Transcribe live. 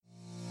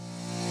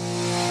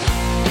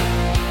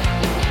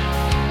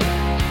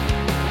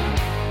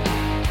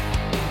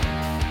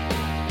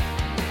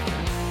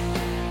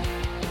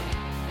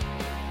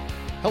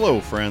Hello,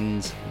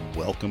 friends.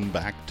 Welcome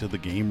back to the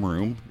Game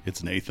Room.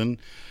 It's Nathan,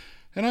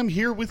 and I'm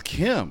here with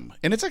Kim.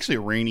 And it's actually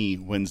a rainy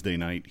Wednesday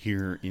night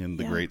here in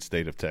the great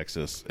state of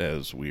Texas,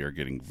 as we are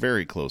getting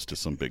very close to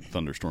some big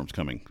thunderstorms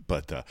coming.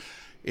 But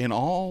in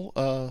all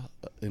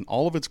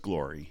of its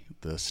glory,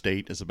 the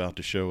state is about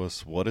to show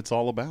us what it's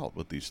all about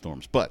with these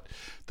storms. But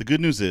the good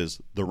news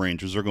is the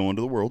Rangers are going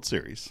to the World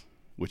Series,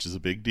 which is a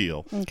big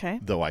deal. Okay.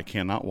 Though I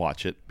cannot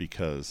watch it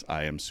because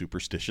I am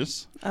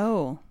superstitious.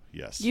 Oh.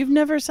 Yes. You've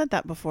never said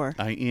that before.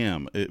 I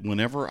am.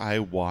 Whenever I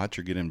watch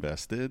or get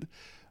invested,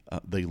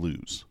 they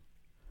lose.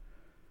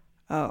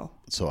 Oh.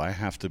 So I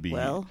have to be.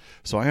 Well.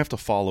 So I have to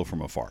follow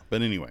from afar.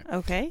 But anyway.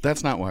 Okay.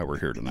 That's not why we're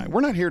here tonight.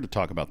 We're not here to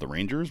talk about the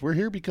Rangers. We're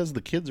here because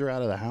the kids are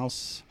out of the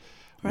house.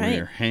 Right.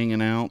 We're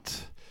hanging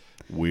out.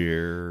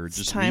 We're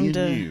just time me to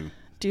and you.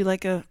 do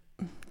like a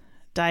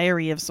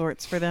diary of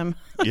sorts for them.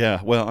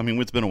 Yeah. Well, I mean,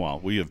 it's been a while.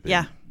 We have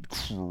been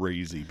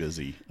crazy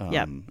busy.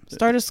 Yeah.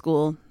 Start of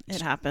school.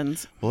 It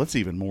happens. Well, it's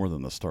even more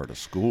than the start of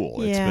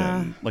school. It's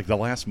been like the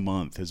last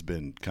month has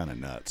been kind of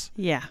nuts.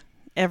 Yeah.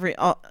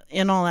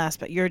 In all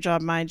aspects. Your job,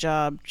 my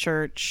job,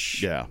 church.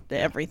 Yeah.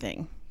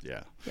 Everything.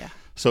 Yeah. Yeah.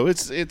 So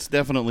it's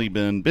definitely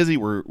been busy.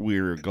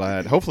 We're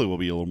glad. Hopefully, we'll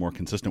be a little more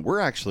consistent. We're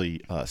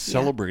actually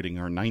celebrating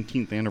our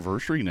 19th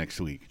anniversary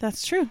next week.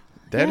 That's true.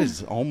 That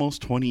is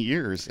almost 20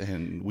 years,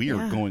 and we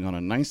are going on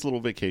a nice little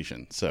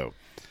vacation. So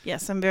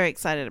yes, I'm very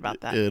excited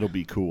about that. It'll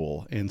be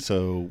cool. And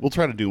so we'll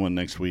try to do one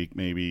next week,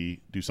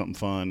 maybe do something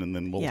fun, and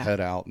then we'll head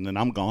out. And then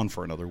I'm gone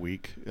for another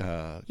week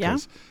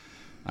because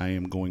I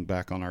am going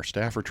back on our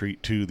staff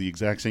retreat to the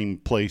exact same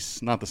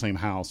place, not the same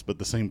house, but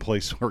the same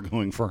place we're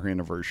going for our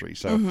anniversary.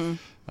 So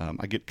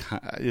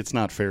it's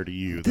not fair to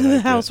you.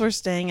 The house we're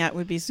staying at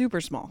would be super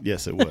small.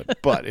 Yes, it would.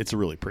 But it's a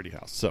really pretty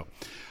house. So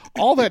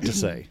all that to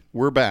say,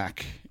 we're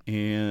back.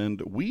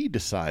 And we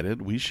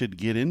decided we should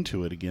get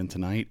into it again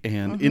tonight.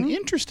 And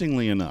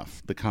interestingly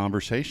enough, the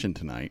conversation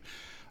tonight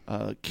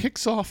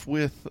kicks off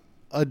with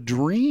a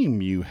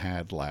dream you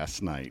had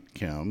last night,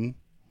 Kim.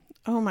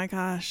 Oh, my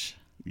gosh.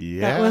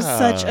 Yeah. That was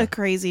such a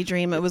crazy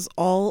dream. It was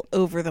all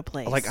over the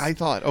place. Like I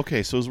thought,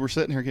 okay, so as we're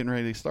sitting here getting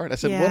ready to start, I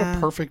said, what a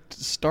perfect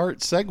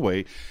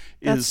segue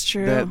That's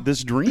true. that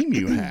this dream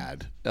you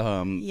had,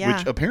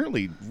 which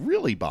apparently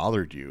really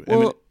bothered you.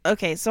 Well,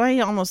 okay, so I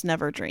almost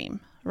never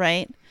dream,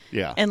 right?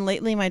 Yeah. And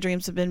lately my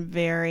dreams have been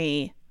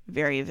very,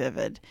 very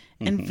vivid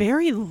and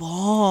very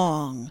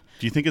long.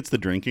 Do you think it's the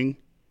drinking?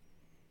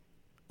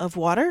 Of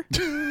water?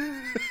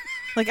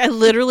 Like I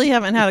literally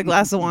haven't had a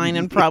glass of wine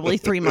in probably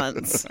 3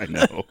 months. I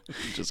know.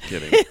 Just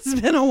kidding. It's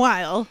been a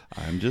while.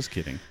 I'm just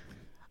kidding.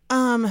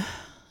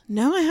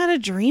 No, I had a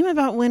dream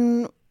about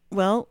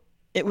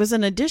it was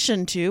in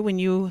addition to when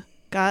you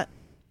got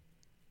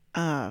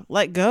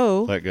let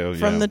go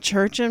from the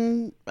church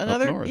and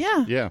another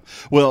yeah.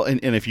 Well, and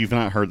if you've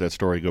not heard that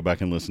story, go back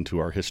and listen to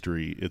our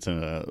history. It's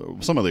in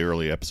some of the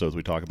early episodes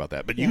we talk about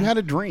that. But you had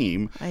a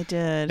dream. I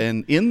did.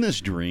 And in this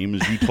dream,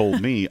 as you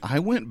told me, I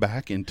went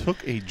back and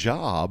took a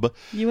job.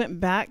 You went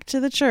back to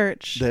the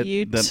church.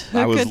 You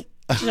took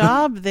a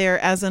job there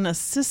as an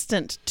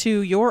assistant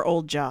to your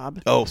old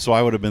job. Oh, so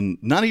I would have been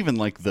not even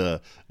like the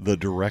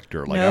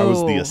director. Like I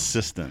was the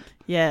assistant.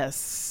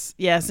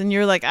 Yes, and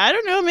you're like, I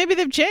don't know, maybe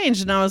they've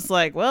changed. And I was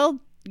like, well,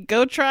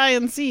 go try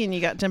and see. And you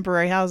got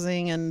temporary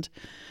housing and,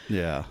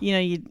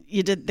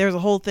 you did, there's a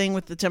whole thing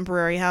with the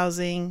temporary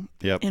housing.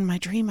 Yep. In my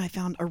dream, I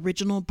found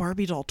original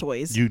Barbie doll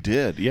toys. You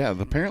did, yeah.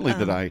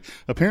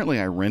 Apparently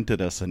I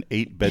rented us an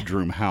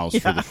 8-bedroom house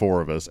for the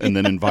 4 of us and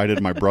then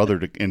invited my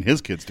brother and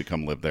his kids to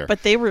come live there.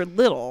 But they were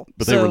little.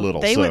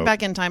 They went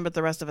back in time, but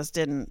the rest of us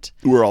didn't.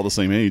 We're all the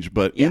same age.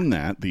 But in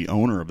that, the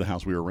owner of the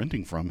house we were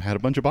renting from had a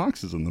bunch of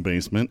boxes in the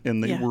basement,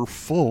 and they were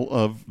full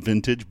of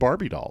vintage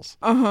Barbie dolls.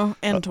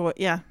 And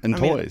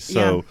toys.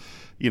 So,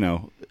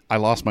 I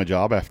lost my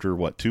job after,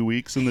 2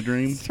 weeks in the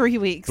dream? 3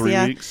 weeks,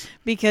 3 weeks?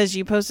 Because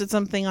you posted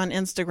something on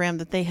Instagram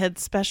that they had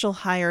special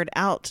hired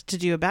out to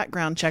do a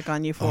background check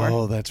on you for.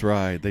 Oh, that's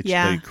right.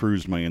 They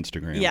cruised my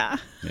Instagram. Yeah.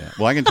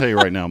 Well, I can tell you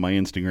right now, my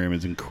Instagram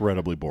is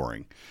incredibly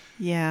boring.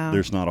 Yeah.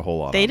 There's not a whole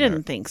lot They on there.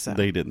 didn't think so.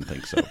 They didn't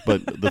think so.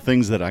 But the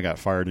things that I got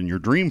fired in your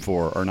dream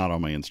for are not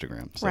on my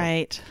Instagram. So.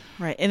 Right.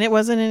 And it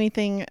wasn't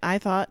anything I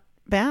thought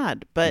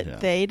bad,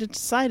 but they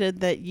decided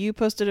that you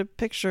posted a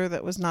picture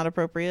that was not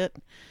appropriate.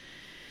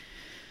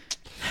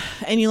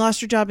 And you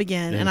lost your job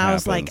again. And I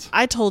was like,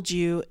 I told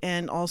you.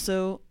 And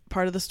also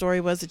part of the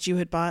story was that you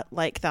had bought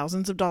like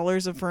thousands of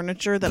dollars of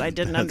furniture that I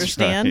didn't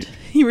understand.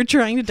 Right. You were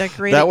trying to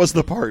decorate. That was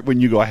the part when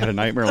you go, I had a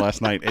nightmare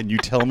last night, and you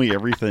tell me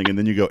everything. And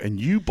then you go, and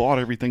you bought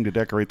everything to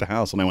decorate the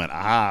house. And I went,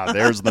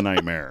 there's the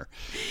nightmare.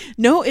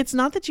 No, it's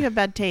not that you have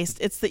bad taste.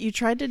 It's that you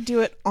tried to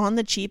do it on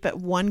the cheap at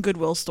one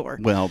Goodwill store.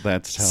 Well,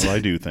 that's how I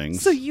do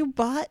things. So you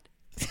bought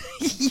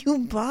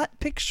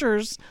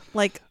pictures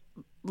like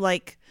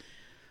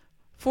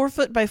 4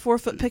 foot by 4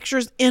 foot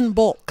pictures in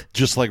bulk.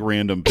 Just like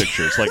random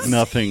pictures, like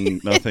nothing.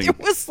 There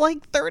was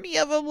like 30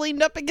 of them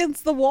leaned up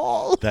against the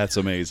wall. That's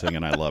amazing,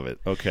 and I love it.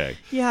 Okay.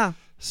 Yeah.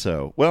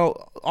 So,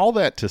 well, all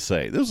that to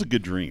say, this was a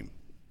good dream.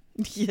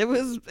 It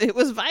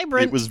was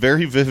vibrant. It was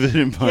very vivid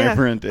and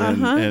vibrant,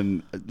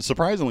 and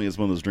surprisingly, it's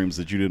one of those dreams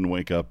that you didn't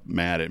wake up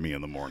mad at me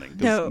in the morning.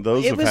 No,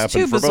 those have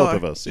happened for both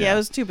of us. Yeah, it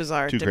was too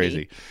bizarre. Too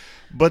crazy.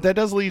 But that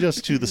does lead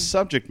us to the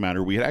subject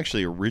matter we had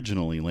actually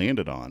originally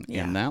landed on,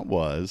 and that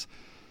was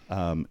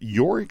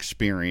your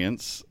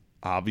experience.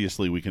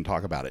 Obviously, we can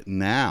talk about it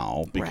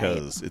now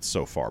because it's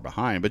so far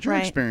behind. But your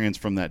experience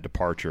from that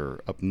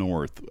departure up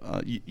north,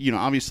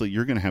 obviously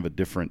you're going to have a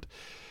different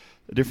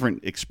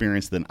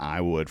experience than I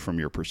would from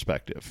your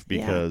perspective.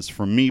 Because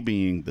for me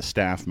being the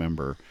staff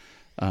member,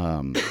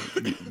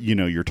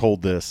 you're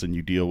told this and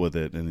you deal with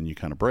it and then you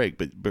kind of break.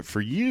 But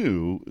for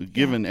you,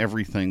 given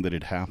everything that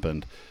had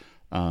happened,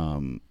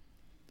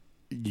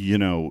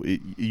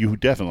 you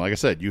definitely, like I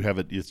said, you have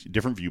it's a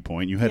different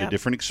viewpoint. You had a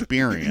different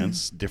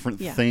experience, different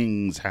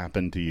things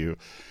happened to you.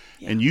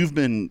 Yeah. And you've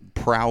been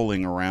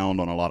prowling around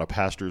on a lot of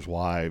pastors'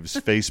 wives'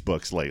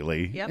 Facebooks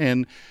lately.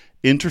 And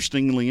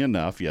interestingly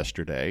enough,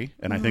 yesterday,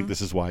 and I think this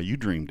is why you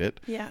dreamed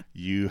it,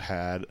 you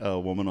had a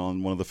woman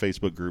on one of the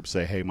Facebook groups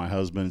say, hey, my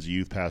husband's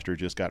youth pastor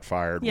just got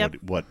fired.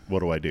 What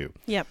do I do?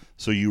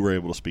 So you were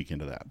able to speak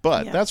into that.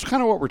 But that's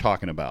kind of what we're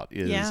talking about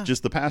is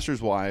just the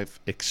pastor's wife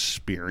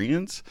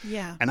experience.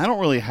 And I don't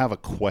really have a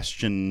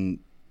question.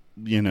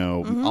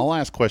 I'll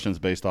ask questions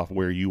based off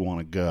where you want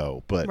to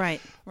go. But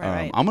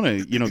I'm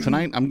going to,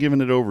 tonight I'm giving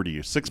it over to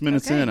you. 6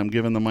 minutes in, I'm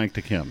giving the mic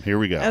to Kim. Here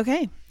we go.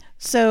 Okay.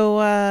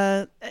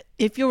 So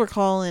if you'll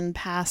recall in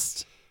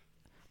past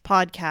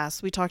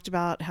podcasts, we talked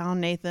about how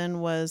Nathan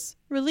was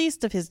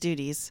released of his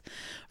duties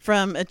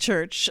from a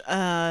church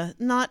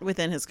not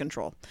within his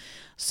control.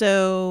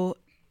 So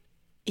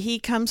he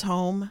comes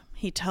home.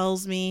 He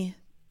tells me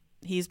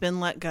he's been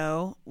let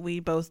go.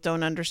 We both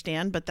don't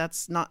understand, but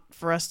that's not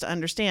for us to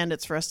understand.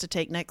 It's for us to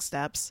take next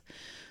steps.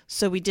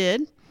 So we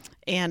did,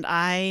 and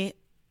I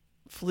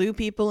flew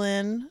people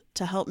in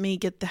to help me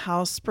get the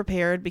house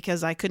prepared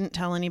because I couldn't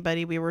tell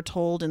anybody. We were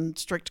told in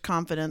strict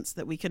confidence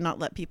that we could not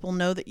let people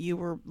know that you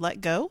were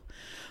let go,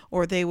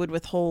 or they would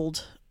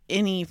withhold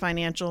any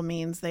financial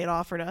means they'd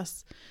offered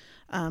us.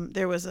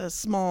 There was a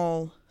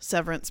small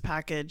severance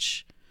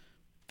package,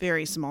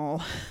 very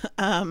small,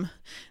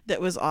 that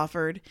was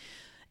offered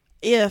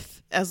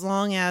as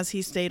long as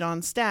he stayed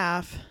on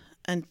staff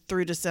and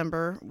through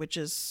December, which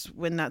is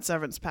when that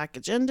severance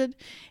package ended,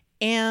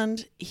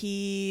 and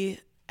he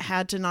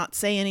had to not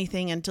say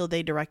anything until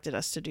they directed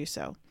us to do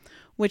so,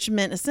 which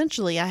meant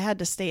essentially I had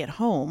to stay at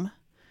home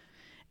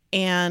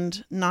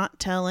and not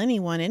tell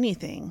anyone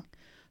anything.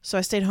 So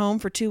I stayed home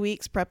for 2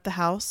 weeks, prepped the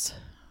house,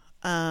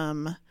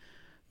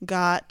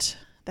 got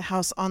the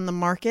house on the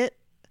market,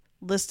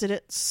 listed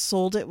it,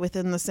 sold it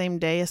within the same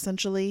day,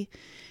 essentially,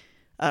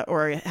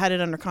 or had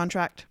it under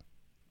contract.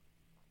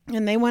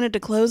 And they wanted to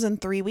close in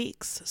 3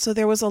 weeks. So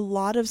there was a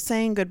lot of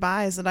saying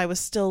goodbyes that I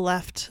was still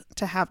left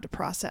to have to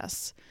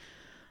process.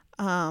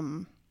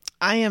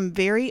 I am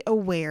very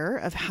aware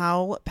of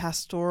how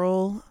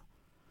pastoral.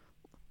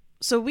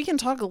 So we can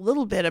talk a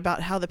little bit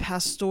about how the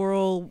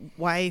pastoral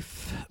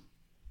wife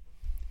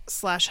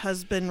 /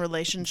 husband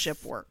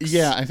relationship works.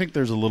 Yeah, I think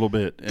there's a little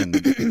bit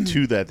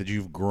to that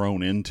you've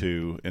grown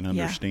into and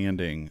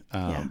understanding,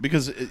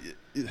 because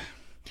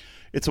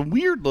it's a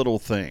weird little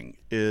thing.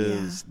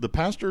 Is the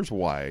pastor's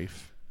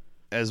wife,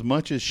 as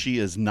much as she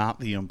is not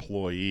the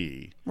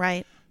employee,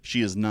 right?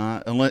 She is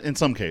not,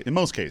 in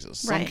most cases.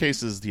 Some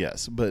cases,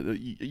 yes. But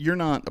you're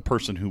not a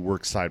person who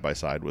works side by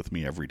side with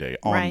me every day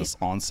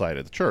on site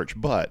at the church.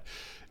 But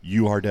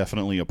you are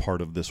definitely a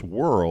part of this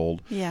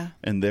world. Yeah.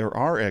 And there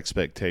are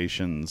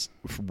expectations,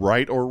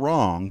 right or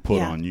wrong,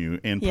 put on you,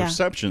 and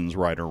perceptions,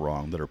 right or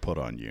wrong, that are put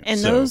on you.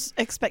 And those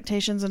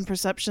expectations and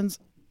perceptions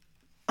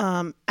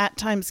at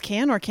times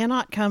can or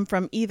cannot come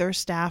from either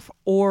staff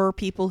or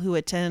people who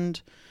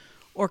attend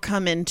or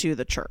come into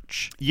the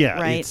church. Yeah,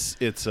 right?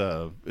 It's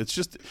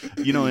just,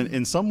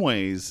 in some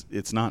ways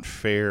it's not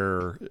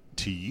fair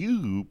to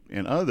you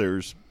and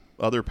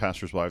other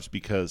pastors' wives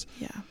because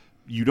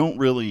you don't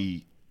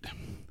really,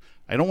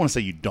 I don't want to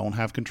say you don't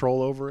have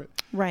control over it.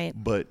 Right.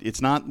 But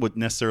it's not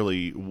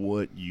necessarily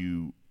what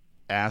you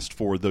asked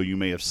for, though you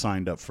may have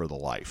signed up for the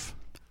life.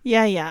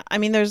 Yeah. I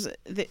mean, there's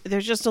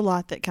just a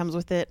lot that comes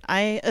with it.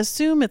 I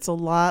assume it's a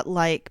lot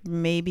like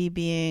maybe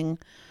being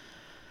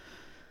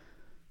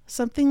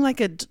something like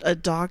a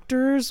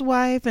doctor's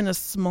wife in a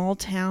small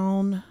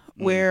town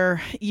where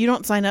you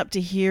don't sign up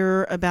to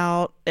hear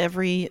about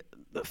every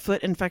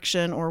foot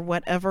infection or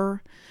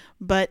whatever,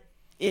 but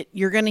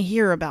you're going to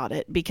hear about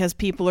it because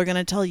people are going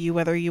to tell you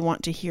whether you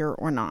want to hear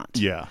or not.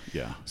 Yeah.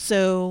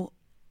 So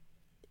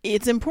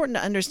it's important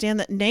to understand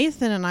that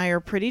Nathan and I are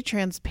pretty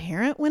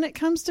transparent when it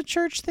comes to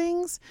church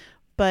things,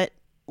 but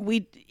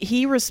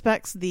he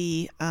respects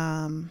the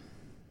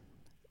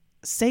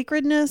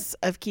sacredness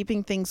of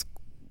keeping things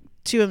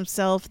to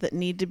himself that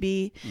need to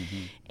be,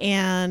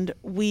 and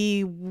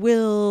we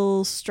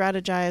will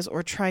strategize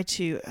or try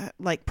to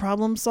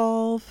problem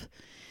solve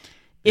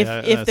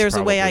if there's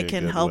a way I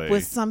can help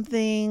with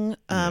something,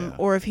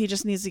 or if he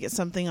just needs to get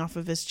something off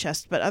of his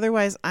chest. But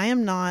otherwise, I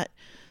am not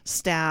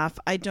staff.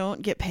 I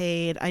don't get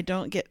paid. I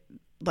don't get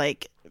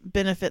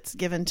benefits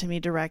given to me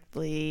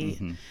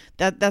directly.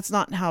 That's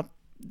not how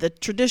the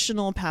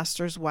traditional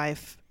pastor's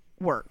wife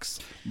works.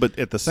 But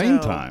at the same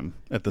time,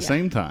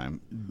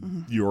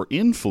 your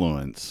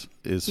influence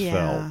is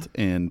felt,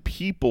 and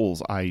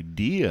people's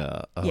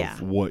idea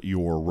of what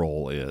your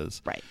role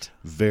is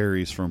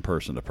varies from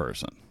person to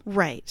person.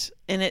 Right.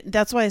 And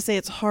that's why I say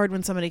it's hard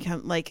when somebody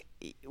comes, like,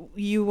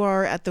 you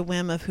are at the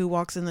whim of who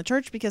walks in the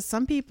church, because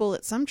some people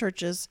at some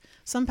churches,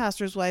 some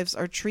pastors' wives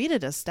are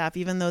treated as staff,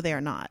 even though they are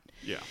not.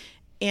 Yeah.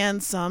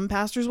 And some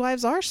pastors'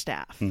 wives are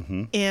staff.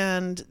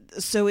 And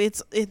so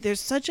there's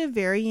such a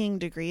varying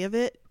degree of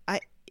it.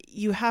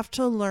 You have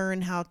to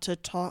learn how to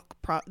talk.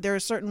 There are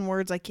certain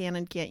words I can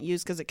and can't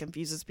use because it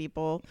confuses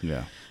people.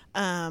 Yeah.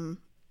 And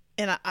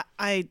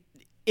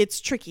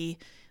it's tricky,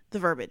 the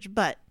verbiage.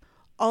 But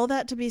all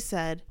that to be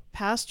said,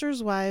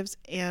 pastors' wives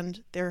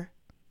and their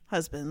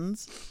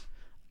husbands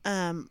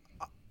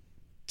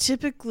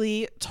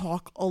typically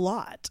talk a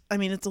lot. I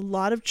mean, it's a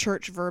lot of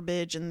church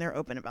verbiage, and they're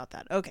open about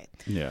that. Okay.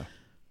 Yeah.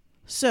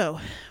 So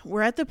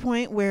we're at the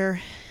point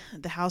where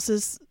the house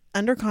is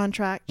under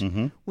contract.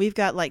 We've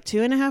got like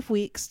 2.5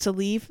 weeks to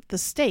leave the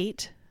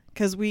state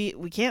because we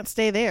can't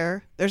stay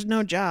there. There's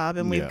no job,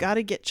 and we've got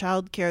to get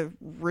childcare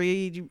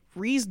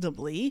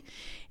reasonably,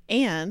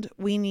 and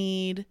we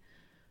need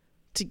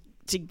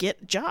to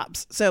get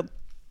jobs. So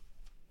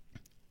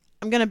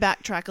I'm going to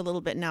backtrack a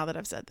little bit now that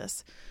I've said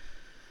this.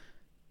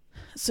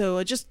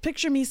 So just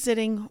picture me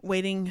sitting,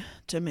 waiting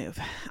to move.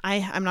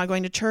 I'm not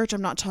going to church.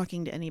 I'm not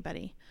talking to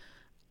anybody.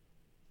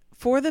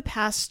 For the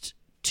past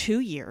 2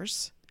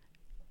 years,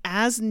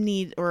 as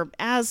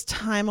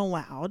time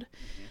allowed,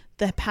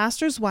 the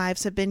pastors'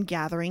 wives have been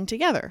gathering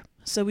together.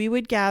 So we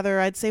would gather,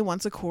 I'd say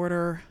once a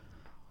quarter,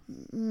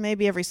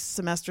 maybe every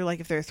semester, like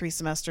if there are 3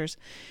 semesters.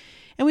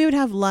 And we would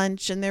have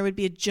lunch, and there would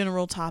be a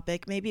general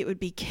topic. Maybe it would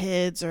be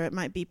kids, or it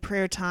might be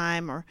prayer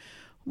time, or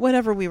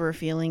whatever we were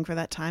feeling for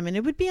that time. And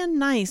it would be a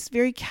nice,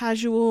 very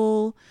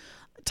casual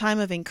time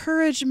of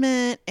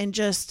encouragement, and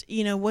just,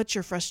 what's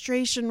your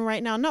frustration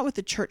right now? Not with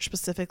the church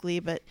specifically,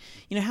 but,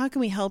 how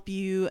can we help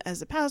you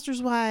as a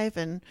pastor's wife?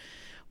 And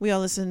we all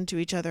listened to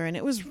each other, and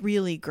it was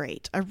really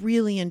great. I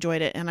really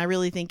enjoyed it. And I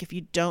really think if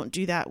you don't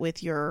do that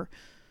with your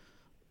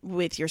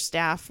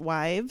staff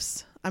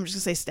wives, I'm just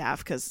gonna say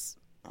staff because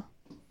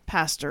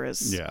pastor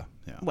is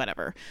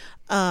whatever,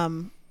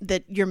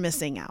 that you're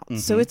missing out.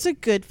 So it's a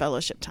good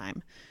fellowship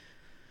time.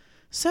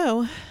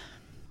 So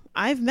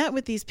I've met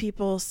with these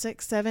people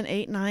 6, 7,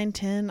 8, 9,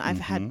 10.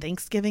 I've had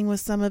Thanksgiving with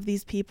some of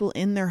these people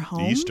in their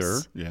homes. Easter,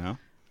 yeah.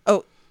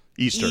 Oh,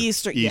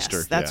 Easter.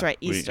 Yes, that's right.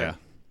 Easter.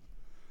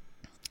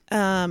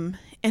 And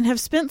have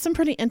spent some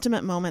pretty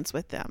intimate moments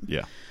with them.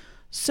 Yeah.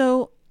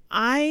 So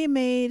I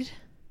made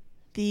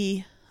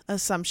the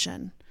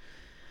assumption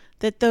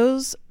that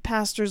those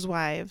pastors'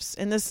 wives,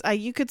 and this,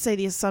 you could say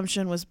the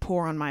assumption was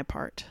poor on my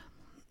part,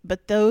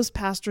 but those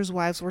pastors'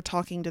 wives were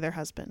talking to their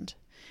husband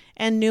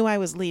and knew I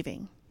was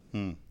leaving.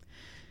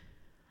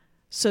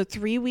 So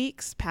 3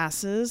 weeks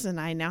passes, and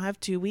I now have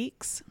 2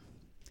 weeks.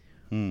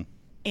 And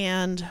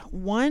I'm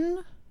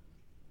going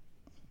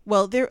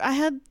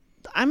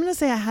to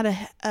say I had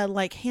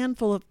a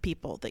handful of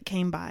people that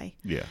came by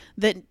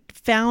that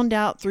found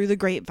out through the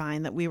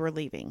grapevine that we were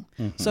leaving.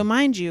 So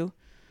mind you,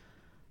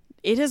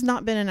 it has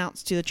not been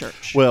announced to the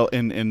church. Well,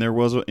 and there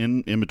was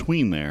in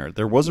between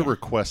there was a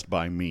request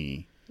by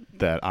me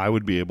that I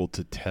would be able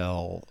to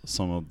tell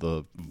some of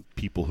the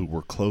people who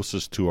were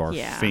closest to our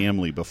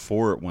family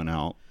before it went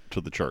out to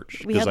the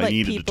church. We had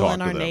people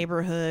in our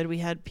neighborhood. We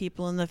had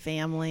people in the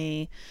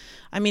family.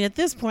 I mean, at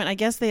this point, I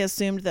guess they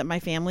assumed that my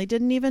family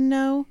didn't even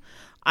know.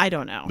 I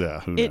don't know.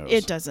 Yeah, who knows?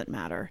 It doesn't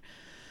matter.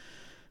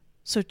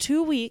 So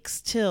 2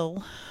 weeks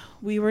till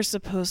we were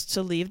supposed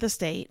to leave the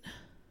state,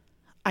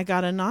 I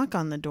got a knock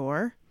on the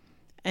door,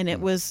 and it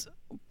was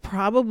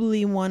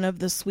probably one of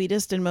the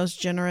sweetest and most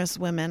generous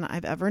women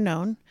I've ever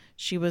known.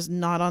 She was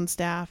not on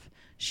staff.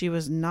 She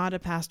was not a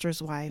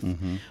pastor's wife,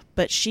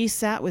 but she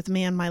sat with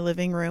me in my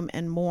living room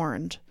and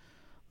mourned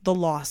the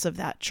loss of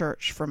that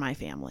church for my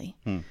family.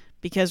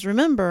 Because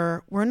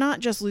remember, we're not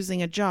just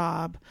losing a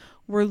job.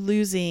 We're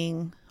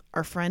losing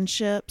our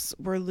friendships.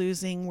 We're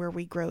losing where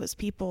we grow as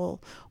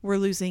people. We're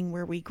losing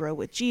where we grow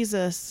with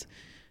Jesus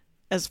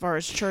as far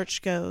as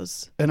church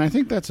goes. And I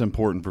think that's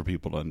important for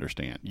people to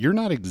understand. You're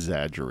not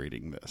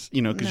exaggerating this,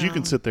 because you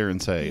can sit there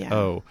and say,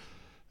 oh,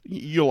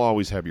 you'll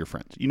always have your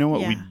friends. You know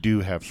what? We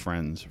do have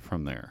friends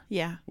from there.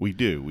 Yeah. We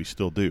do. We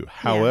still do.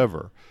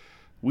 However,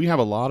 we have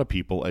a lot of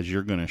people, as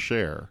you're going to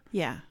share,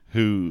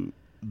 who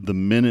the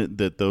minute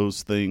that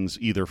those things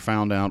either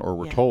found out or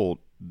were told,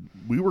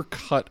 we were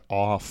cut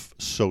off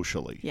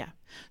socially. Yeah.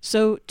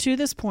 So to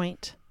this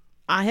point,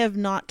 I have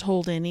not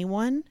told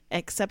anyone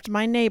except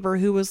my neighbor,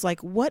 who was like,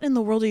 what in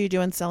the world are you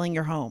doing selling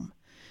your home?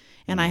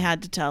 And I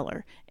had to tell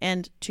her.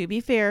 And to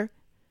be fair,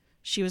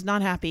 she was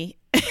not happy.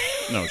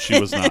 No, she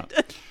was not.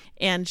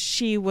 And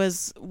she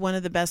was one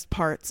of the best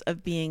parts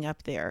of being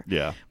up there.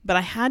 Yeah. But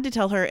I had to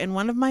tell her. And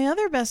one of my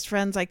other best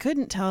friends, I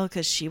couldn't tell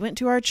because she went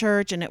to our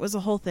church and it was a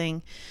whole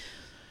thing.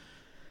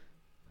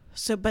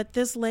 So, but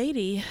this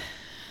lady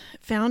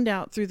found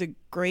out through the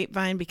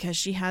grapevine because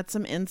she had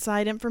some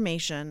inside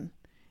information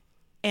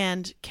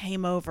and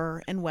came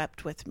over and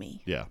wept with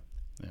me. Yeah.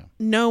 Yeah.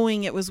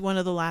 Knowing it was one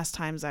of the last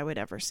times I would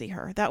ever see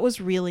her. That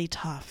was really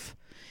tough.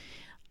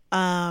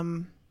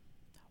 1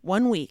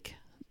 week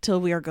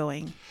till we are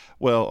going.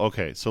 Well,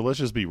 okay. So let's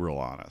just be real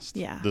honest.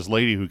 Yeah. This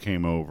lady who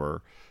came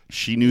over,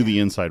 she knew the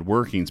inside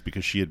workings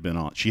because she had been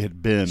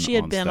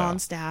on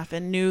staff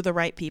and knew the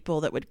right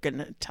people that would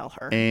gonna tell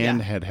her,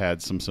 and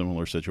had some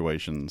similar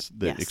situations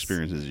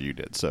experiences you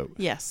did. So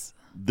yes,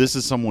 this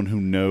is someone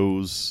who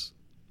knows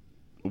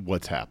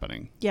what's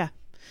happening. Yeah.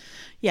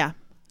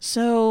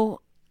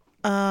 So,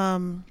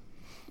 that's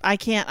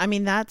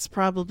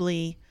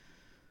probably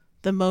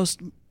the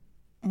most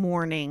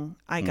mourning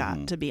I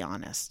got, to be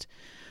honest.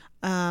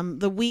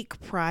 The week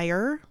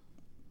prior,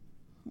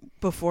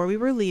 before we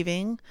were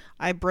leaving,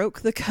 I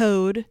broke the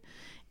code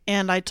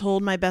and I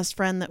told my best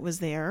friend that was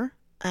there.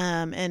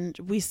 And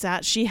we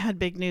sat, she had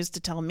big news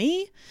to tell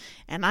me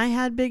and I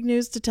had big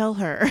news to tell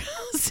her.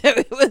 So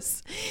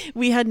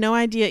we had no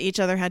idea each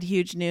other had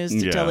huge news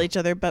to tell each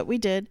other, but we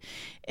did.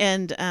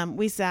 And,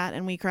 we sat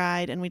and we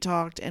cried and we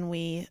talked and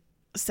we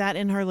sat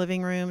in her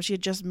living room. She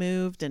had just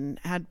moved and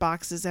had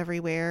boxes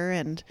everywhere.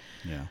 And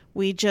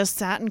we just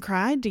sat and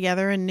cried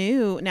together and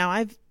knew. Now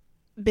I've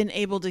been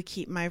able to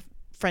keep my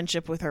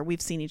friendship with her.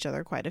 We've seen each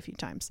other quite a few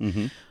times,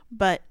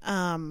 but,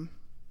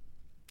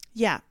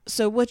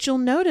 so what you'll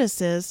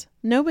notice is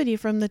nobody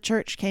from the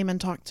church came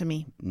and talked to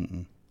me.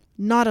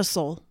 Not a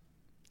soul.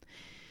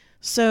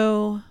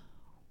 So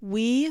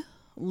we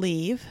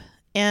leave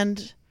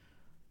and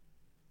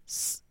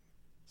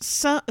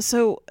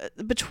so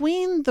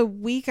between the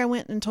week I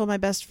went and told my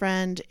best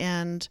friend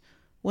and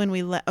when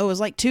we it was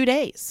like 2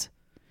 days.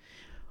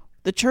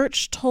 The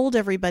church told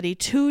everybody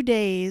 2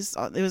 days,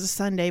 it was a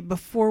Sunday,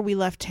 before we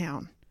left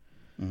town.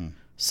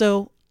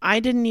 So I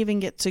didn't even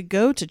get to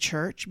go to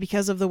church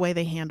because of the way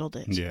they handled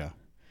it. Yeah.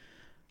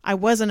 I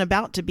wasn't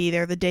about to be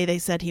there the day they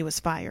said he was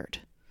fired.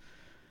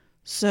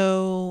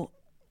 So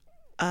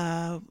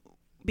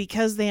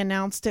because they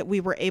announced it, we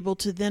were able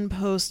to then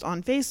post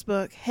on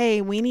Facebook,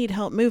 hey, we need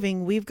help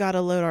moving. We've got to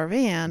load our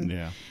van.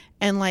 Yeah.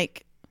 And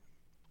like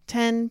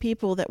 10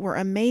 people that were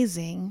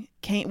amazing,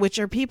 which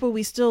are people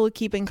we still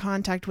keep in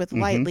contact with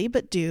lightly,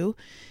 but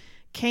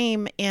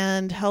came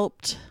and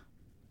helped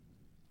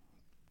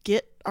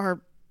get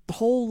our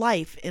whole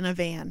life in a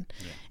van.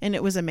 And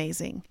it was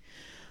amazing.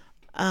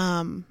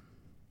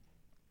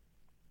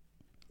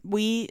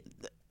 We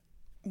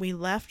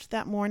left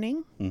that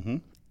morning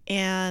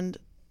and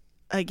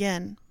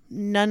again,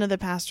 none of the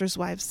pastors'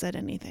 wives said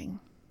anything.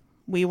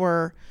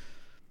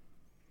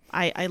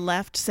 I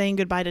left saying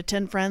goodbye to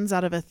 10 friends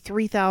out of a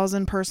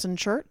 3,000 person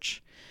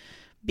church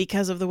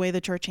because of the way the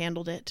church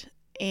handled it.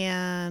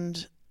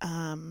 And,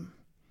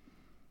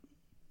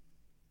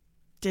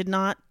 did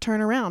not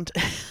turn around.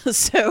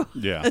 So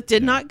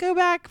did not go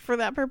back for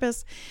that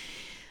purpose.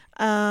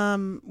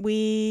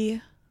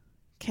 We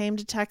came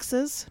to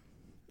Texas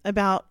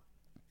about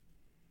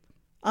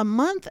a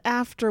month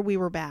after we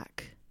were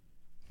back.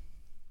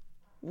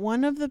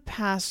 One of the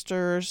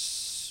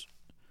pastors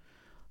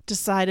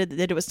decided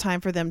that it was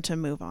time for them to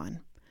move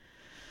on.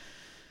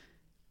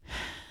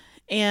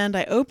 And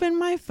I opened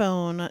my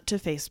phone to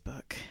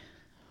Facebook.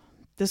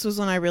 This was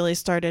when I really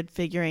started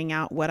figuring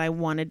out what I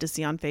wanted to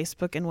see on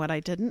Facebook and what I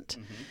didn't.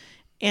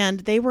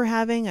 And they were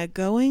having a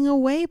going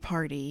away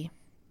party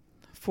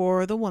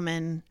for the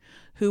woman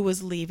who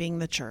was leaving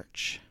the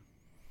church.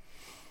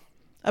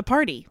 A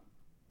party.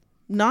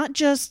 Not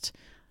just,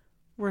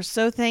 we're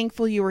so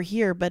thankful you were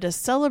here, but a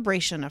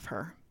celebration of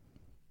her.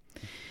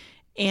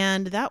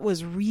 And that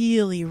was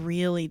really,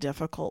 really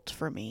difficult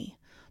for me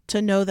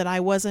to know that I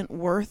wasn't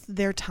worth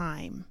their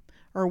time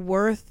or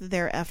worth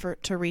their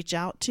effort to reach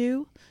out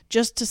to,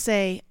 just to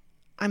say,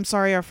 I'm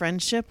sorry our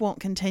friendship won't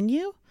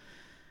continue.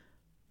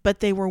 But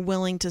they were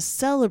willing to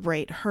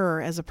celebrate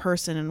her as a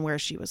person and where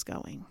she was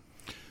going.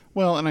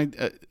 Well,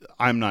 and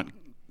I'm not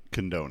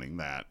condoning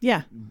that.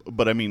 Yeah.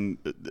 But I mean,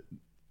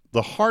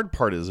 the hard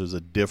part is there's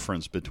a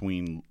difference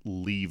between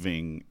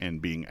leaving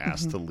and being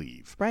asked to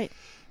leave. Right.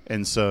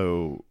 And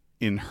so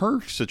in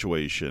her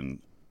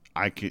situation,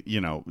 I could,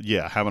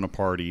 having a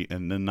party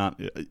and then not,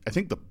 I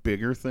think the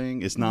bigger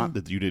thing is not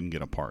that you didn't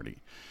get a party.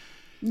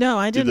 No,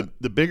 I didn't.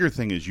 The bigger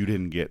thing is you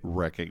didn't get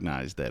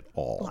recognized at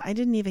all. Well, I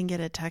didn't even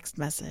get a text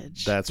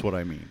message. That's what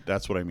I mean.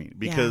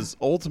 Because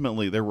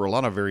ultimately there were a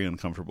lot of very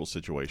uncomfortable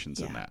situations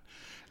in that.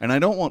 And I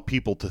don't want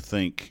people to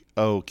think,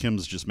 oh,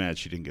 Kim's just mad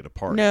she didn't get a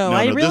party. No,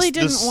 I really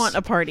didn't want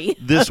a party.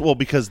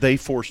 Because they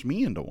forced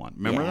me into one.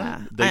 Remember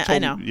that? I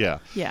know. Yeah.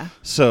 Yeah.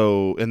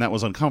 So, and that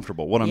was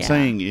uncomfortable. What I'm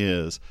saying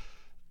is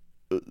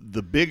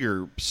the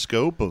bigger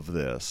scope of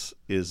this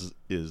is,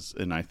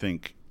 and I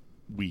think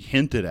we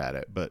hinted at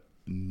it, but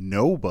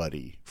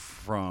nobody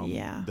from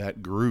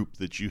that group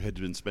that you had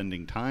been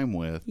spending time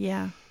with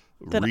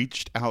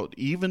reached out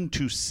even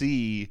to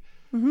see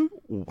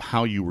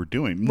how you were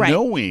doing,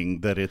 knowing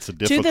that it's a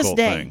difficult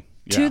thing.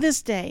 To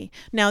this day.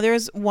 Now,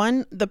 there's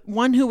the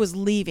one who was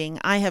leaving.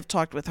 I have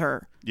talked with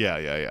her.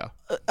 Yeah.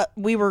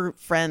 We were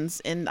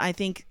friends, and I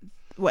think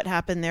what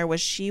happened there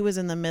was she was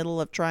in the middle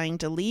of trying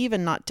to leave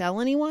and not tell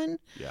anyone.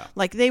 Yeah.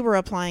 Like, they were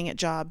applying at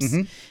jobs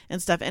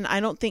and stuff, and I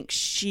don't think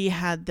she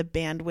had the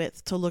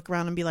bandwidth to look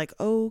around and be like,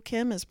 oh,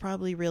 Kim is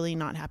probably really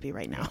not happy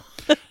right now.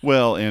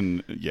 Well,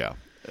 and yeah.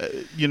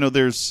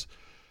 There's...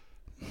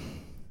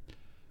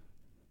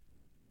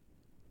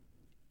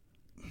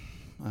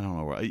 I don't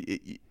know.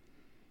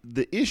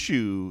 The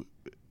issue,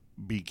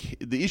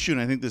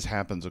 and I think this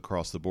happens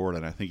across the board,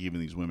 and I think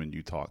even these women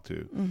you talk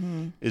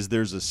to, is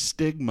there's a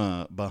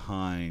stigma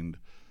behind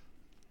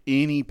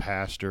any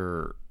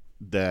pastor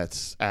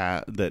that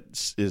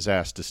is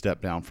asked to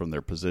step down from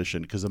their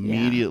position, because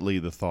immediately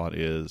the thought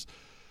is,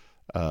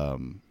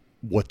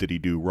 what did he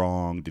do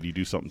wrong? Did he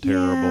do something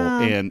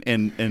terrible?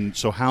 And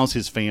so how's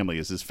his family?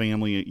 Is his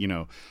family,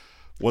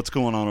 what's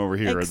going on over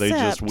here? Are they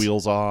just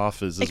wheels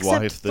off? Is his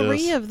wife this?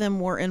 3 of them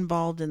were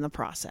involved in the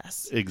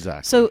process.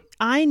 Exactly. So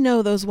I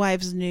know those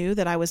wives knew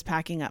that I was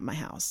packing up my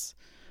house.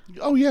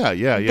 Oh, yeah.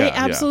 They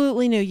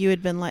absolutely knew you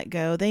had been let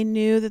go. They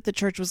knew that the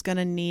church was going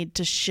to need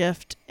to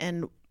shift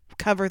and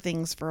cover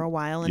things for a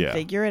while and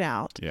figure it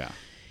out. Yeah.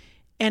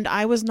 And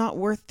I was not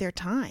worth their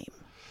time.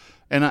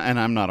 And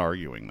I'm not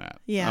arguing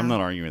that. Yeah. I'm not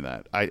arguing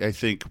that. I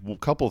think a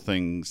couple of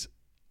things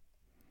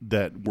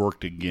that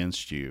worked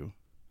against you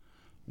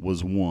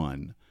was,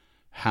 one,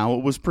 how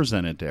it was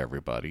presented to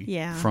everybody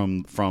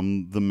from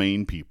the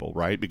main people,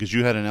 right? Because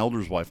you had an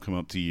elder's wife come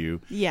up to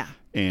you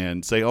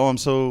and say, oh, I'm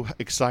so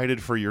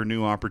excited for your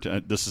new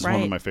opportunity. This is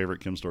one of my favorite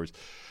Kim stories.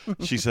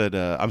 She said,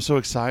 I'm so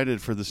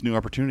excited for this new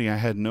opportunity. I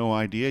had no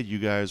idea you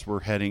guys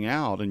were heading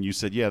out. And you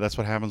said, yeah, that's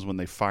what happens when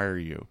they fire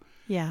you.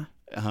 Yeah.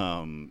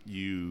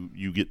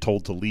 You get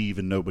told to leave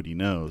and nobody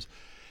knows.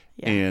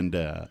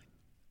 Yeah.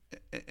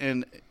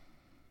 And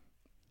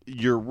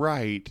you're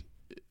right.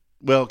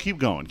 Well, keep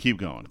going,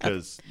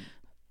 because...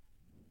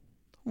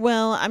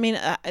 Well, I mean,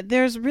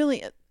 there's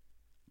really...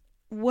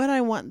 What I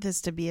want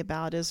this to be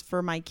about is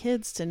for my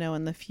kids to know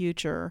in the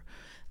future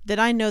that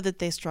I know that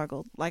they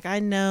struggled. Like, I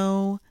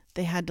know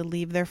they had to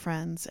leave their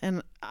friends.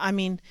 And, I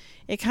mean,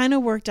 it kind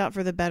of worked out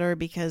for the better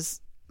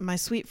because my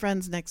sweet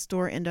friends next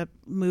door end up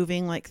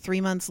moving like 3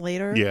 months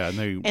later. Yeah.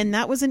 And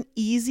that was an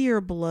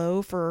easier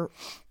blow for...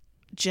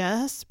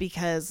 Jess,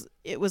 because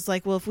it was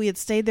like, well, if we had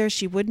stayed there,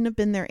 she wouldn't have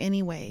been there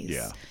anyways.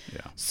 Yeah.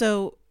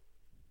 So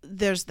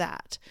there's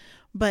that.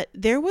 But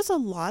there was a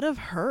lot of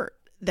hurt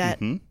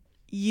that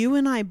you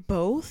and I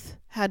both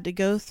had to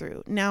go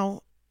through.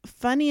 Now,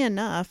 funny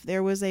enough,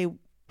 there was a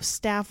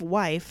staff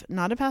wife,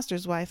 not a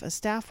pastor's wife, a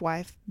staff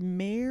wife,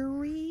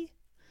 Mary.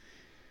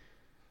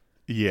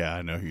 Yeah,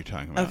 I know who you're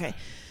talking about. Okay.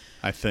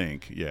 I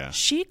think, yeah.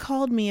 She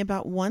called me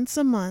about once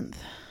a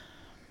month.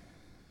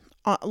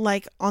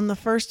 Like on the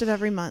first of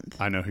every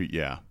month. I know who,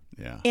 yeah.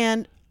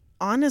 And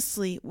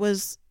honestly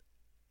was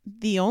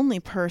the only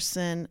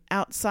person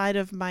outside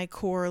of my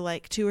core,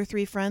 like 2 or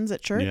 3 friends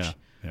at church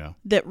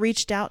that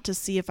reached out to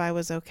see if I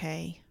was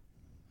okay.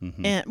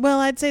 And well,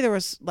 I'd say there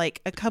was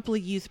like a couple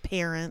of youth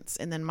parents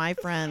and then my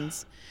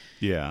friends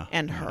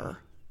and her.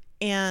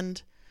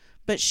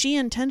 But she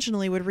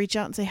intentionally would reach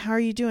out and say, how are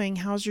you doing?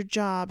 How's your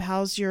job?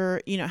 How's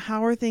your,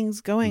 how are things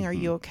going? Are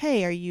you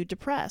okay? Are you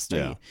depressed?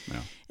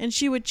 And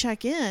she would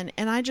check in.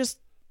 And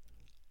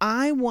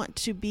I want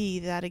to be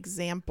that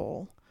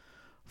example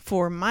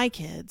for my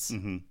kids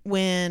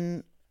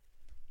when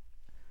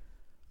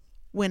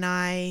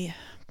I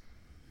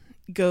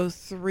go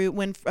through,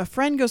 when a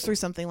friend goes through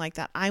something like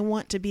that, I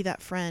want to be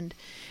that friend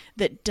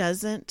that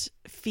doesn't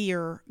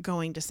fear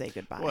going to say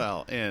goodbye.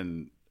 Well,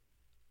 and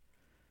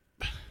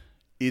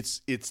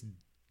it's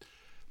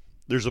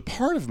there's a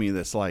part of me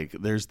that's like,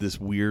 there's this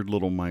weird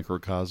little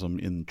microcosm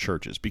in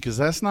churches, because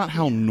that's not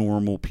how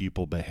normal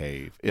people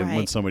behave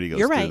when somebody goes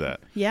through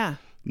that. Yeah.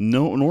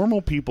 No,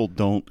 normal people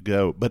don't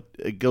go, but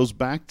it goes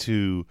back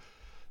to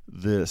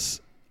this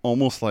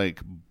almost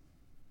like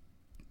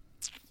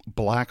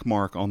black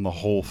mark on the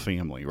whole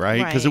family,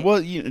 right? Because it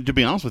was, to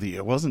be honest with you,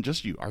 it wasn't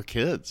just you, our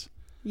kids.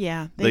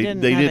 Yeah,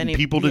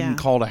 people didn't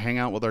call to hang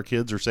out with our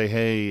kids or say,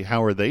 hey,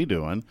 how are they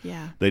doing?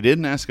 Yeah. They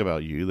didn't ask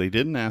about you. They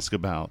didn't ask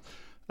about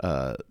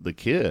the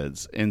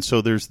kids. And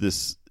so there's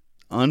this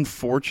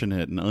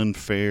unfortunate and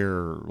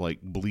unfair like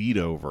bleed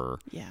over.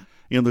 Yeah.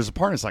 There's a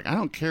part that's like, I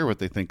don't care what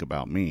they think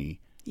about me.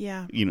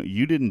 Yeah.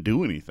 You didn't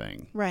do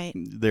anything. Right.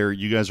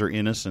 You guys are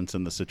innocents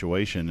in the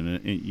situation.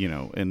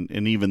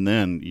 And even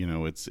then,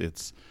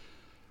 it's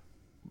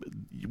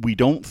we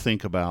don't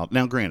think about,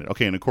 now granted,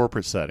 okay, in a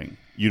corporate setting,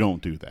 you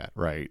don't do that,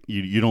 right?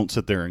 You don't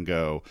sit there and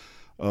go,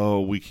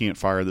 oh, we can't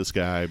fire this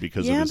guy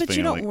because of his family. Yeah, but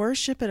you don't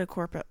worship at a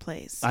corporate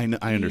place. I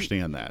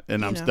understand that.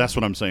 And that's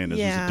what I'm saying is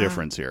there's a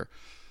difference here.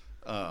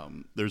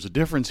 There's a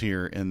difference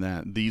here in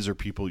that these are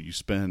people you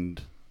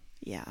spend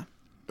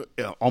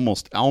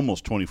almost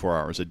 24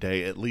 hours a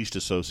day at least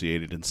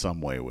associated in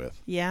some way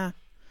with. Yeah.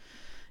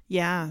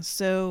 Yeah.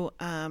 So,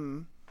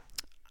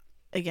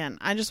 again,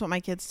 I just want my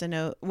kids to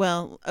know,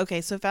 well,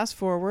 okay, so fast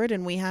forward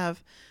and we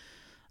have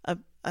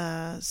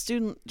a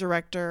student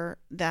director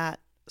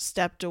that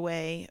stepped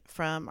away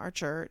from our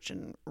church,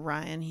 and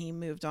Ryan, he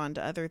moved on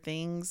to other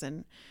things,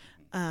 and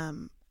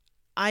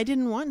I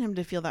didn't want him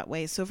to feel that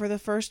way. So for the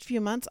first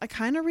few months, I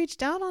kind of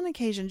reached out on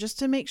occasion just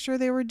to make sure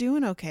they were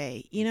doing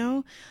okay. You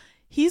know,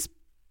 he's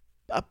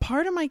a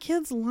part of my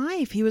kid's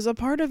life. He was a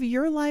part of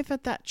your life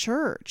at that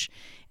church.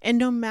 And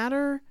no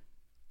matter,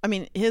 I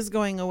mean, his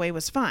going away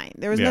was fine.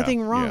 There was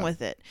nothing wrong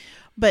with it.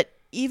 But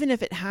even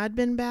if it had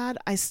been bad,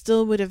 I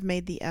still would have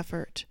made the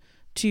effort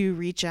to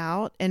reach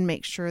out and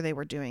make sure they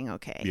were doing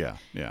okay. Yeah,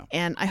 yeah.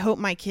 And I hope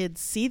my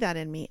kids see that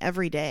in me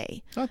every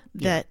day,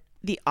 that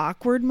the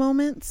awkward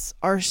moments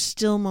are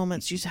still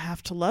moments you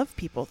have to love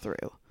people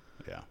through.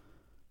 Yeah.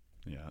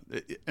 Yeah.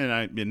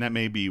 And that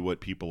may be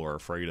what people are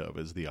afraid of,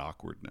 is the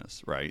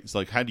awkwardness, right? It's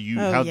like, how do you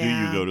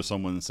go to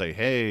someone and say,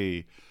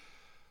 hey,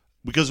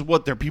 because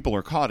what their people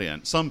are caught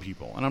in, some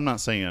people, and I'm not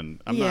saying,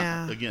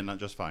 not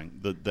justifying,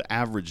 the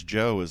average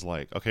Joe is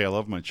like, okay, I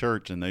love my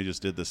church, and they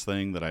just did this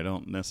thing that I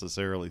don't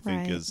necessarily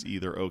think is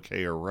either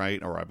okay or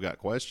right, or I've got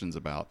questions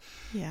about,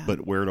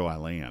 but where do I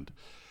land?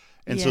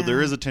 And so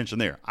there is a tension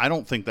there. I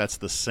don't think that's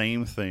the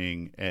same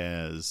thing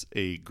as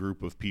a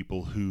group of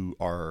people who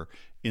are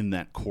in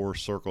that core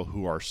circle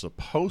who are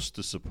supposed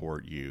to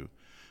support you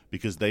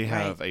because they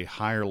have a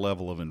higher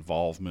level of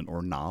involvement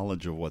or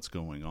knowledge of what's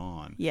going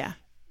on. Yeah.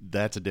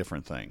 That's a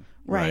different thing,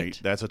 right?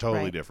 That's a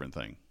totally different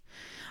thing.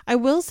 I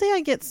will say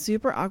I get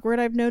super awkward,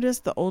 I've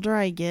noticed, the older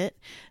I get,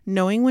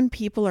 knowing when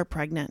people are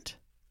pregnant.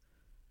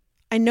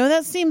 I know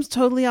that seems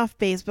totally off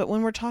base, but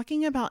when we're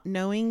talking about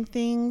knowing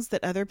things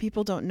that other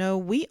people don't know,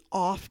 we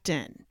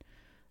often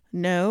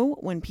know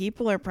when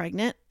people are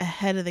pregnant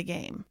ahead of the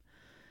game.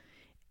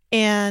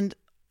 And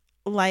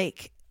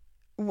like,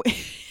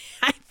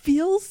 I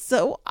feel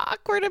so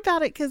awkward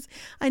about it because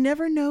I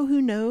never know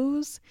who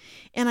knows.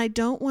 And I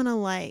don't want to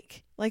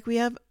like we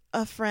have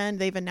a friend,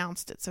 they've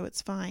announced it, so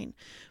it's fine.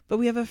 But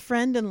we have a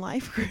friend in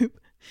life group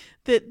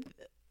that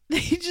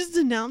they just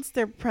announced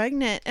they're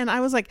pregnant. And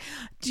I was like,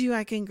 do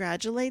I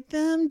congratulate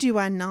them? Do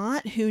I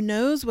not? Who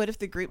knows? What if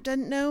the group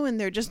doesn't know and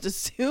they're just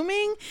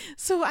assuming?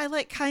 So I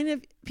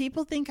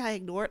people think I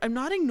ignore it. I'm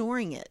not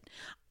ignoring it.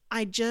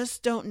 I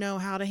just don't know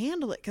how to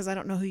handle it because I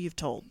don't know who you've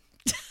told.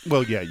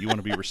 Well, yeah, you want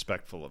to be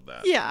respectful of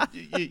that. Yeah.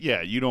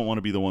 Yeah, you don't want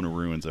to be the one who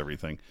ruins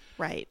everything.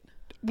 Right.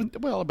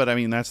 Well, but I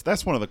mean,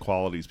 that's one of the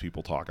qualities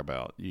people talk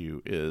about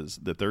you, is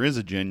that there is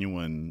a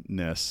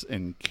genuineness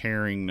and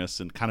caringness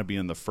and kind of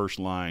being the first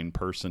line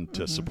person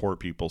to support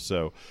people.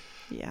 So,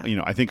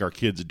 I think our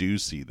kids do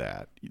see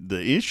that.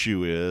 The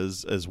issue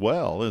is, as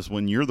well, is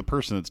when you're the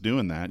person that's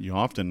doing that, you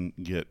often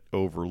get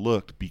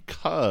overlooked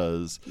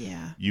because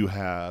you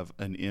have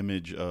an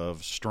image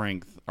of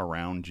strength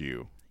around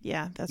you.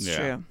 Yeah, that's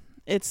true.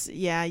 It's,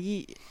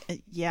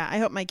 I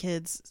hope my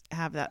kids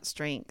have that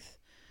strength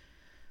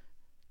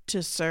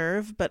to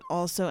serve, but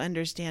also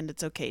understand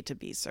it's okay to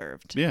be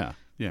served. Yeah.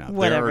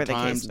 Whatever the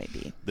case may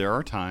be. There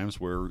are times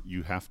where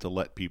you have to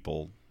let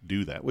people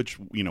do that, which,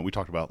 we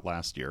talked about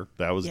last year.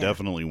 That was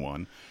definitely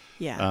one.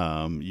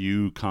 Yeah.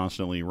 You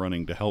constantly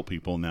running to help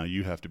people. Now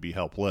you have to be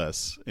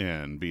helpless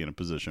and be in a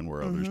position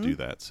where others do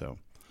that. So,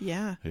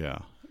 yeah.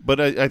 But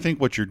I think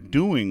what you're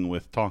doing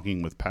with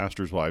talking with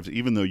pastors' wives,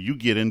 even though you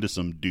get into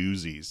some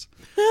doozies,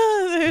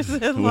 there's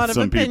a lot of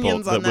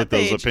opinions on that with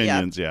page. Those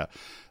opinions, I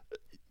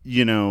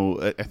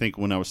think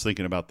when I was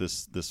thinking about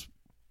this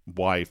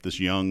wife, this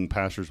young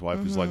pastor's wife,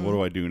 who's like, what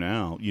do I do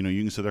now? You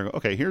can sit there and go,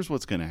 okay, here's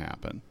what's going to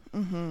happen.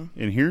 And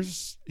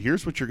here's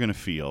what you're going to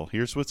feel.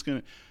 Here's what's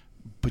going to,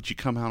 but you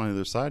come out on the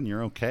other side and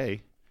you're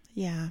okay.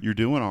 Yeah. You're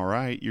doing all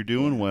right. You're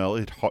doing well.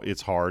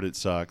 It's hard. It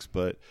sucks.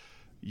 But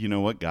you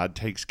know what? God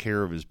takes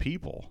care of his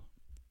people.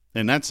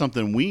 And that's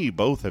something we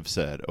both have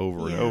said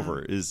over and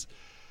over, is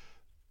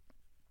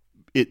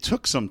it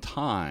took some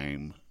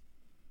time,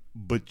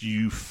 but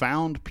you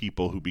found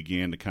people who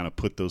began to kind of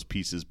put those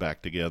pieces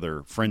back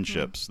together,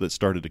 friendships that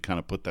started to kind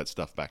of put that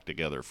stuff back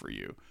together for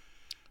you.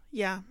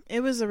 Yeah,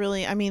 it was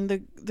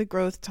the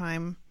growth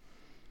time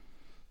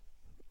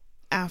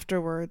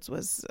afterwards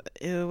was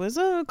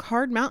a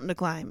hard mountain to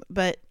climb,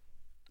 but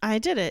I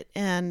did it.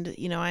 And,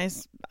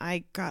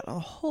 I got a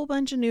whole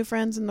bunch of new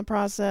friends in the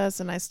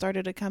process, and I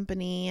started a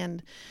company,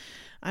 and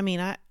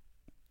I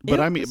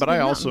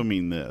also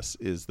mean this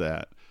is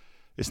that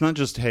it's not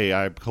just, hey,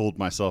 I pulled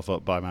myself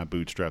up by my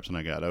bootstraps and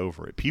I got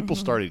over it. People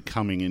started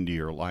coming into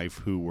your life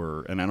who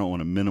were, and I don't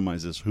want to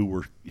minimize this, who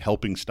were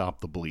helping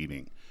stop the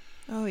bleeding.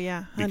 Oh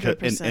yeah,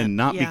 100%. And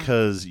not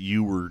because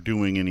you were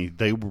doing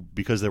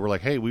because they were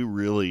like, hey, we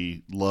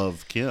really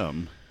love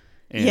Kim,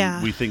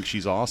 and we think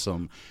she's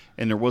awesome,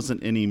 and there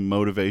wasn't any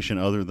motivation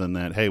other than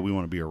that. Hey, we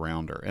want to be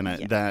around her, and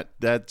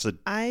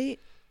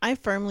I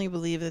firmly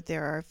believe that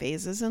there are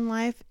phases in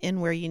life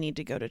in where you need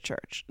to go to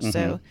church.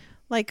 So,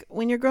 like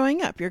when you're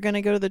growing up, you're going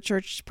to go to the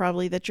church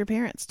probably that your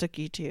parents took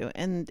you to,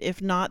 and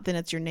if not, then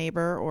it's your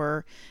neighbor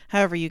or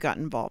however you got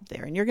involved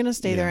there, and you're going to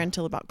stay there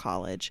until about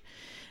college.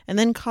 And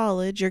then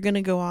college, you're going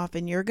to go off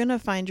and you're going to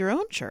find your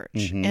own church.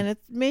 Mm-hmm. And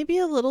it's maybe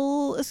a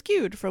little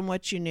askewed from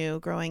what you knew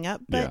growing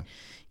up, but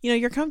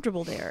you're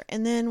comfortable there.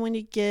 And then when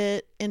you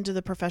get into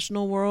the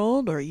professional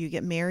world, or you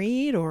get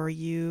married, or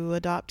you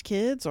adopt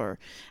kids or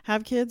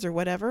have kids or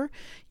whatever,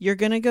 you're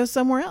going to go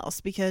somewhere else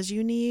because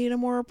you need a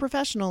more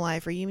professional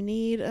life, or you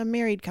need a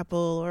married couple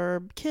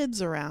or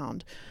kids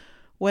around,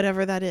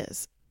 whatever that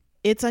is.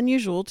 It's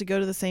unusual to go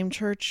to the same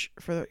church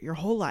for your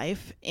whole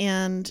life,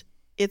 and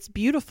it's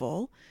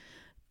beautiful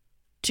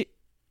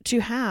to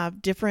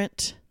have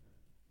different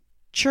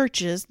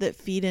churches that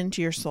feed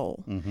into your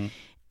soul. Mm-hmm.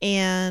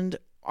 And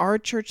our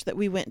church that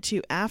we went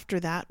to after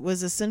that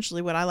was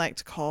essentially what I like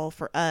to call,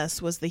 for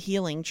us, was the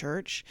healing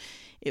church.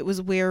 It was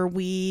where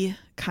we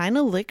kind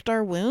of licked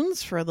our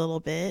wounds for a little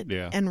bit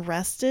and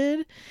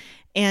rested.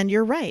 And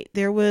you're right.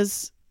 There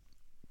was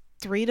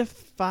 3 to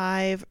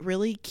 5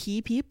 really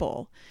key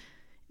people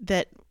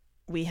that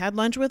we had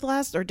lunch with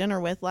dinner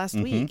with last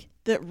week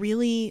that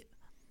really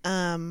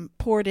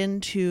poured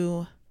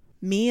into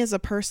me as a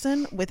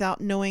person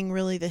without knowing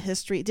really the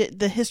history.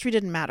 The history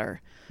didn't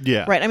matter.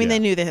 Yeah. Right. I mean, they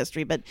knew the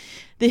history, but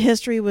the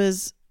history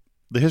was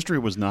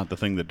not the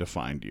thing that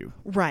defined you.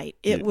 Right.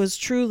 It was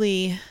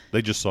truly.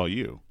 They just saw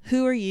you.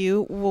 Who are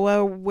you?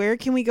 Well, where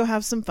can we go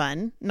have some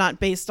fun? Not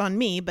based on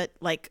me, but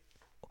like,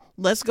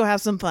 let's go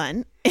have some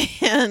fun.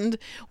 And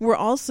we're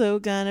also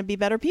going to be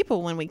better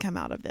people when we come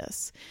out of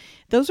this.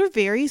 Those are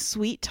very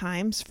sweet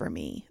times for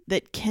me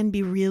that can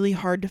be really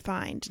hard to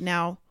find.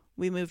 Now,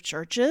 we moved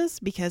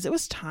churches because it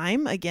was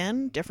time,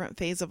 again, different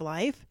phase of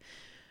life.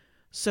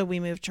 So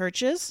we moved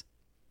churches.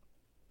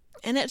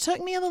 And it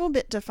took me a little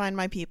bit to find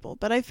my people,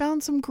 but I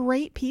found some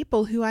great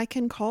people who I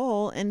can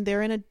call, and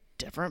they're in a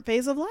different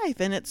phase of life.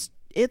 And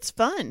it's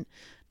fun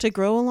to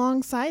grow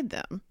alongside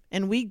them.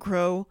 And we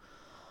grow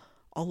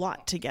a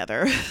lot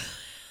together.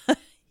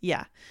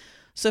 Yeah.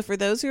 So for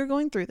those who are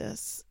going through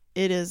this,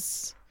 it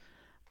is,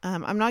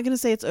 I'm not going to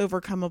say it's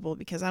overcomable,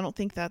 because I don't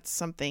think that's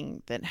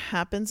something that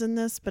happens in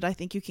this, but I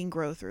think you can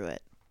grow through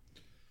it.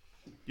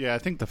 Yeah, I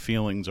think the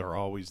feelings are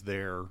always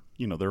there.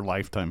 They're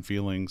lifetime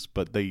feelings,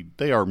 but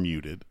they are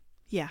muted.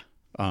 Yeah.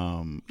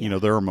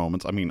 There are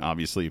moments. I mean,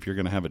 obviously, if you're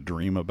going to have a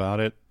dream about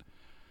it.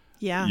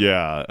 Yeah.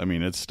 Yeah. I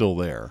mean, it's still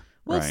there.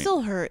 Well, right? It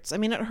still hurts. I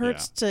mean, it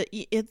hurts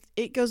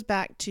it goes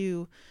back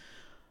to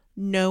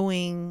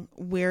knowing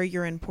where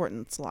your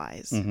importance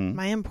lies. Mm-hmm.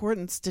 My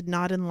importance did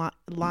not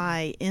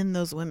lie in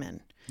those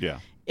women. Yeah.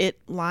 It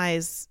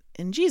lies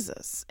in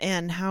Jesus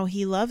and how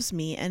he loves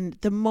me. And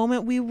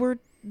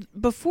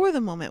before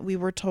the moment we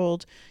were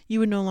told you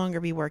would no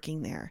longer be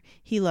working there,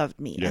 he loved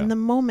me. Yeah. And the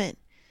moment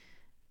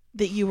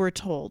that you were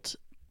told,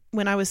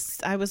 when I was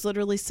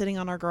literally sitting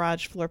on our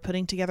garage floor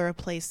putting together a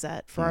play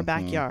set for our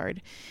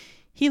backyard,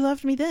 he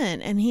loved me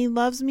then, and he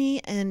loves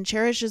me and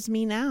cherishes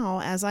me now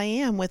as I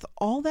am, with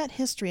all that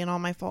history and all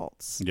my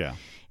faults. Yeah.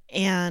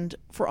 And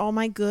for all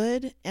my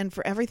good and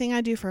for everything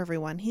I do for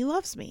everyone, he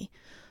loves me.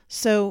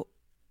 So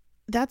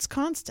that's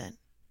constant.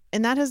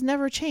 And that has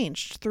never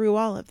changed through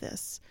all of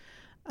this.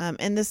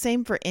 And the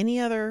same for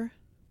the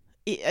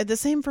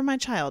same for my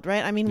child,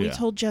 right? I mean, we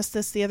told Jess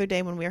this the other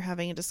day when we were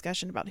having a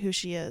discussion about who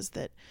she is,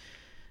 that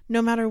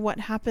no matter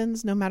what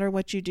happens, no matter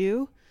what you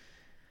do,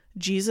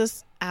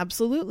 Jesus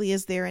absolutely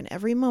is there in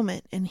every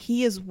moment, and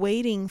he is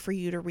waiting for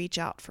you to reach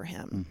out for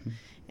him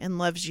and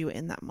loves you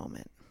in that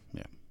moment.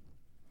 Yeah.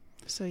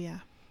 So, yeah.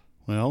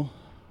 Well,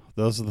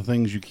 those are the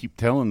things you keep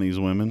telling these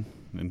women,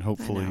 and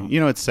hopefully,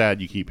 it's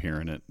sad you keep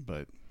hearing it,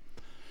 but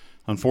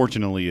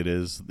unfortunately it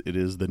is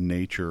the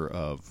nature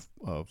of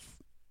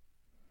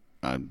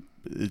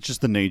it's just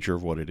the nature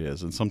of what it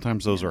is. And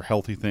sometimes those are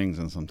healthy things,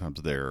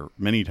 and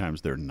many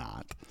times they're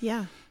not.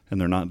 Yeah. And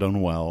they're not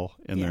done well,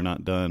 and they're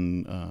not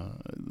done,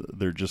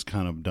 they're just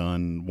kind of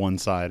done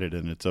one-sided,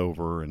 and it's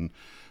over. And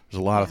there's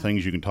a lot of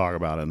things you can talk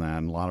about in that,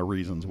 and a lot of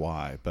reasons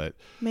why. But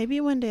maybe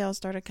one day I'll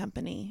start a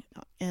company,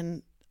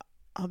 and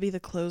I'll be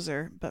the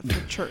closer, but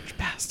for church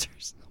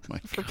pastors.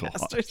 For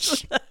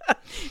pastors.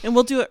 And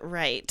we'll do it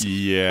right.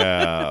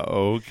 Yeah.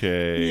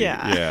 Okay.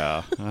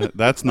 Yeah.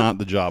 That's not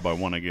the job I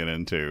want to get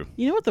into.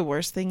 You know what the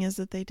worst thing is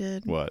that they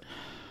did? What?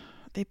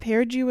 They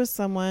paired you with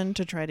someone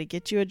to try to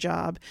get you a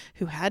job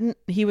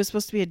he was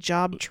supposed to be a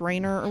job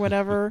trainer or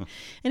whatever,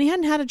 and he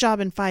hadn't had a job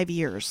in 5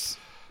 years.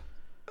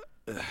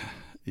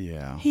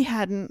 Yeah. He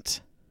hadn't.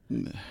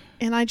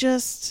 And I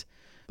just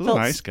He was a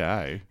nice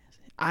guy.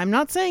 I'm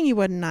not saying he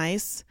wasn't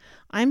nice.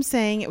 I'm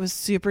saying it was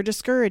super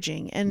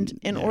discouraging. And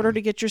in order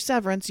to get your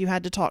severance, you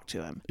had to talk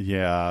to him.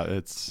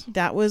 Yeah,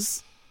 that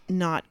was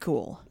not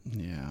cool.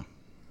 Yeah.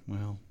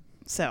 Well.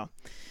 So.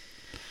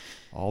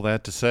 All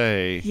that to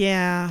say.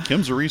 Yeah.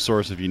 Kim's a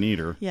resource if you need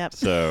her. Yep.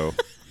 So.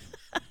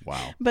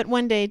 Wow. But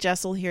one day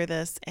Jess will hear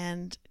this,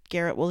 and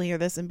Garrett will hear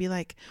this and be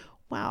like,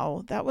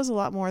 wow, that was a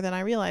lot more than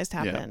I realized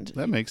happened.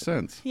 Yeah, that makes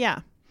sense.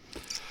 Yeah.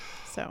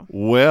 So.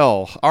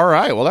 Well, all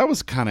right. Well, that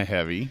was kind of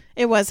heavy.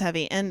 It was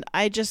heavy. And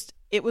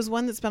it was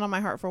one that's been on my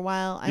heart for a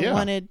while. I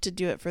wanted to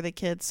do it for the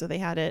kids so they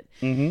had it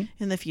in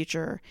the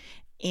future.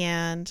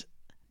 And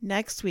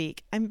next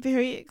week, I'm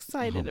very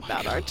excited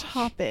about our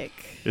topic.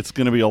 It's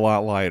going to be a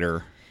lot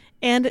lighter.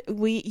 And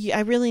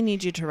I really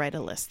need you to write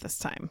a list this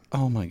time.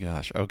 Oh my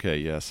gosh. Okay,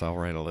 yes, I'll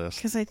write a list.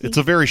 Because I think it's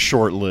a very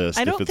short list.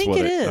 I don't think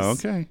it is.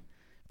 Okay.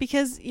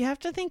 Because you have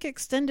to think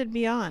extended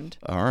beyond.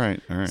 All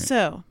right.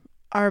 So,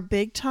 our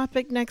big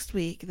topic next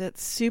week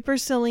that's super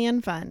silly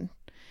and fun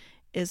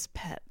is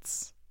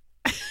pets.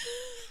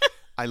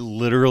 I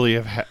literally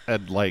have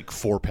had like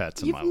 4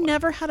 pets in my life. You've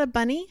never had a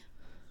bunny?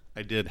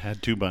 I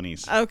had 2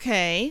 bunnies.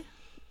 Okay.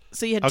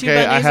 So you had 2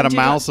 bunnies. Okay, I had a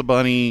mouse, a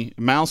bunny,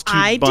 mouse, 2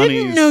 bunnies. I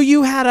didn't know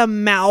you had a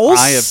mouse.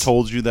 I have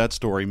told you that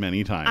story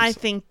many times. I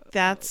think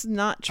that's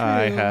not true.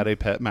 I had a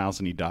pet mouse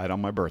and he died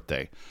on my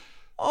birthday.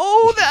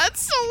 Oh,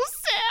 that's so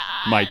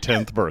sad. My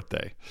 10th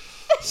birthday.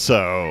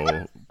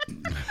 So...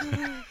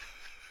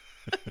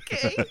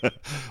 Okay.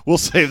 We'll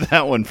save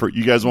that one for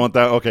you guys. Want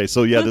that? Okay,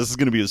 so yeah, this is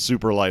going to be a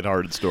super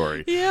lighthearted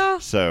story. Yeah.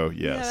 So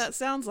yes. Yeah, that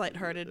sounds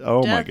lighthearted.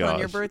 Oh death my gosh. on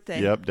your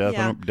birthday. Yep,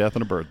 death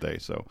on a birthday.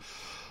 So,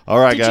 all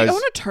right, guys. Did you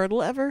own a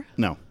turtle ever?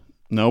 No,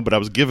 but I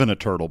was given a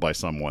turtle by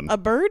someone. A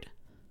bird?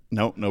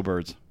 No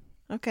birds.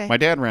 Okay. My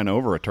dad ran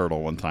over a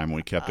turtle one time. And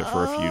we kept it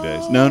for a few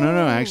days. No.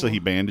 Actually, he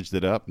bandaged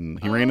it up and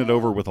he ran it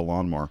over with a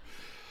lawnmower.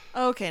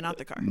 Okay, not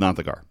the car. Not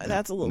the car.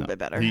 That's a little bit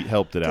better. He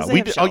helped it out.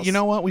 You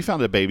know what? We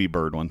found a baby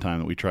bird one time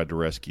that we tried to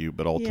rescue,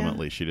 but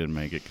ultimately she didn't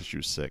make it because she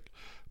was sick.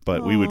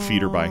 But we would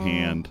feed her by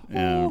hand,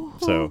 and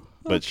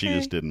but she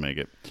just didn't make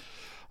it.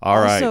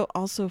 All right.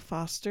 Also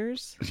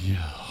fosters.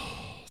 Yeah.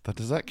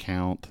 Does that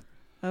count?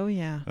 Oh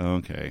yeah.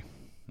 Okay.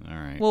 All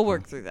right. We'll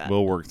work through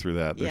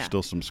that. There's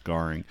still some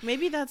scarring.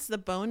 Maybe that's the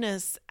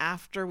bonus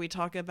after we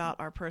talk about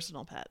our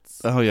personal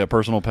pets. Oh, yeah,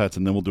 personal pets.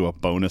 And then we'll do a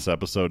bonus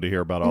episode to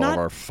hear about all of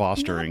our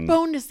fostering. Not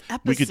bonus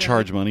episode. We could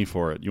charge money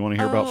for it. You want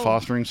to hear about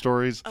fostering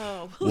stories?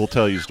 Oh. We'll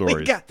tell you stories.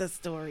 We got the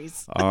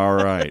stories. All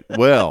right.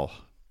 Well,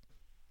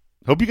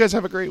 hope you guys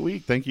have a great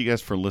week. Thank you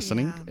guys for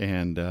listening. Yeah.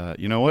 And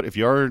you know what? If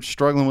you are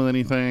struggling with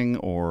anything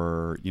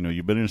or,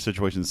 you've been in a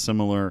situation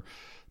similar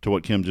to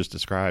what Kim just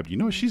described,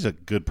 she's a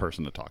good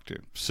person to talk to.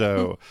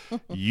 So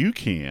you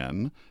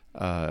can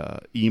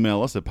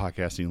email us at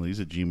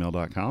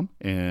podcastingleads@gmail.com.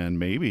 And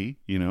maybe,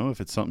 if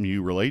it's something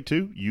you relate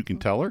to, you can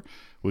tell her.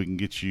 We can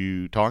get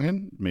you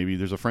talking. Maybe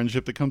there's a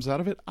friendship that comes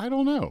out of it. I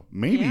don't know.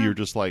 Maybe you're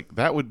just like,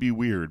 that would be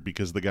weird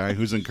because the guy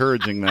who's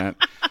encouraging that,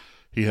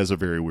 he has a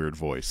very weird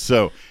voice.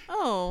 So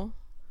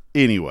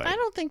anyway. I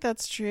don't think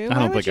that's true.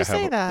 Why would you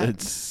say that?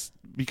 It's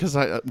because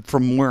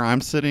from where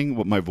I'm sitting,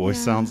 what my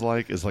voice sounds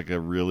like is like a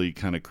really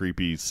kind of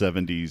creepy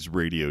 70s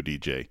radio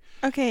DJ.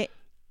 Okay,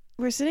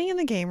 we're sitting in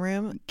the game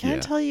room. Can I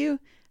tell you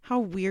how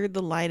weird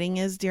the lighting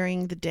is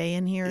during the day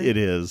in here? It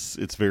is.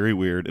 It's very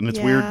weird, and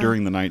it's weird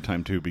during the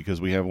nighttime too because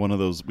we have one of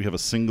those. We have a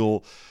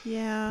single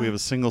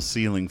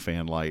ceiling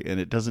fan light, and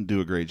it doesn't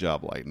do a great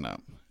job lighting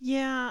up.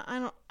 Yeah,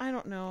 I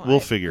don't know. We'll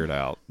figure it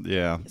out.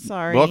 Yeah.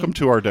 Sorry. Welcome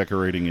to our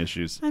decorating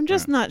issues. I'm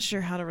just not sure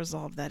how to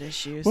resolve that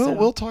issue. Well,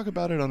 we'll talk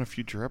about it on a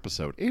future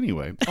episode.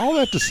 Anyway, all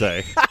that to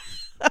say,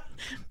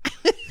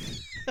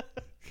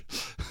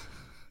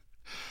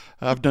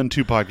 I've done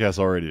 2 podcasts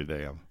already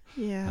today.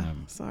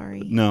 Sorry.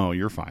 No,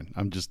 you're fine.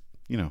 I'm just,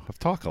 I've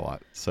talked a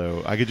lot.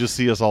 So I could just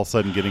see us all of a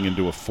sudden getting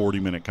into a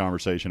 40-minute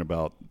conversation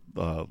about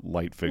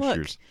light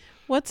fixtures.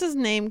 Look, what's his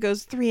name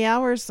goes 3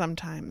 hours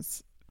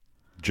sometimes.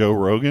 Joe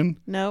Rogan?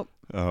 Nope.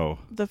 Oh.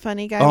 The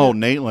funny guy. Oh,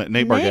 Nate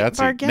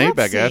Bargatze. Nate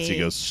Bargatze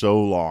goes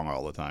so long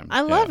all the time.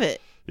 I love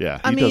it. Yeah,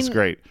 he does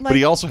great. But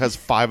he also has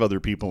 5 other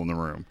people in the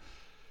room.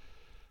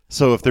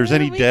 So if there's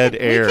any dead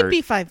air. We could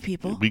be 5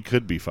 people. We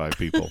could be 5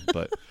 people.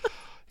 But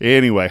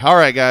anyway, all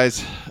right,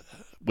 guys.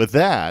 With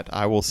that,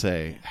 I will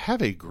say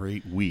have a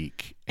great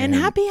week. And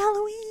happy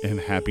Halloween. And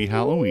happy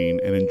Halloween.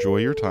 And enjoy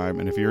your time.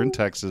 And if you're in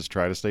Texas,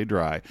 try to stay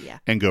dry. Yeah.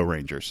 And go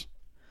Rangers.